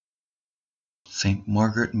Saint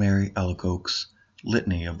Margaret Mary Alacoque's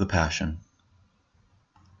Litany of the Passion.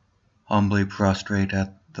 Humbly prostrate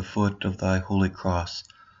at the foot of thy holy cross,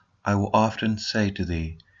 I will often say to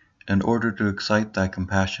thee, in order to excite thy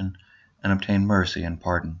compassion and obtain mercy and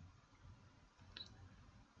pardon: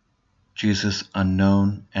 Jesus,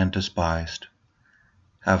 unknown and despised,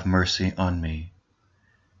 have mercy on me.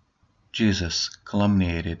 Jesus,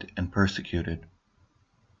 calumniated and persecuted,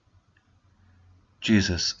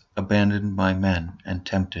 Jesus, abandoned by men and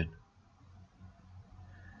tempted,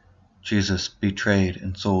 Jesus, betrayed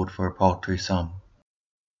and sold for a paltry sum,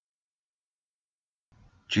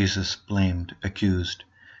 Jesus, blamed, accused,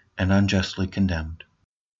 and unjustly condemned,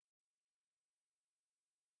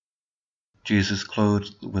 Jesus,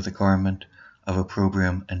 clothed with a garment of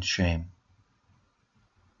opprobrium and shame,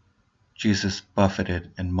 Jesus,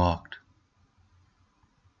 buffeted and mocked,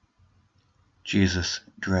 Jesus,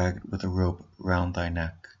 dragged with a rope round thy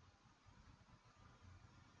neck,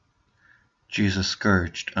 Jesus,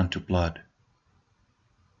 scourged unto blood,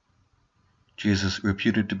 Jesus,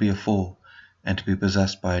 reputed to be a fool and to be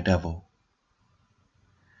possessed by a devil,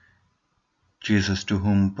 Jesus, to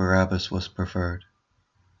whom Barabbas was preferred,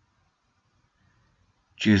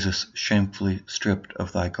 Jesus, shamefully stripped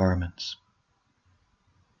of thy garments,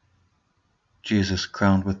 Jesus,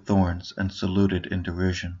 crowned with thorns and saluted in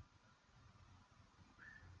derision,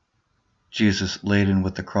 Jesus, laden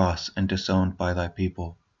with the cross and disowned by thy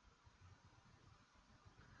people,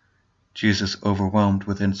 Jesus, overwhelmed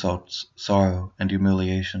with insults, sorrow, and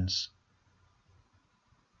humiliations,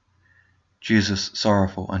 Jesus,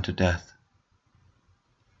 sorrowful unto death,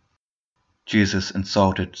 Jesus,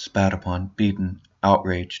 insulted, spat upon, beaten,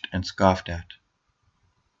 outraged, and scoffed at,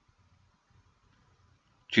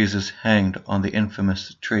 Jesus, hanged on the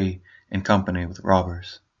infamous tree in company with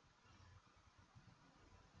robbers,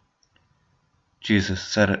 Jesus,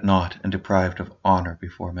 set at naught and deprived of honor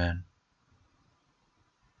before men,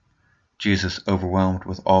 Jesus, overwhelmed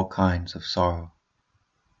with all kinds of sorrow.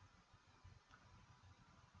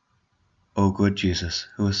 O good Jesus,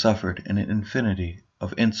 who has suffered an infinity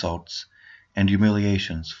of insults and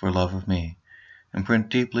humiliations for love of me, imprint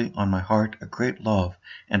deeply on my heart a great love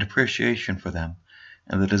and appreciation for them,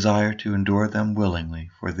 and the desire to endure them willingly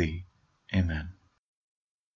for thee. Amen.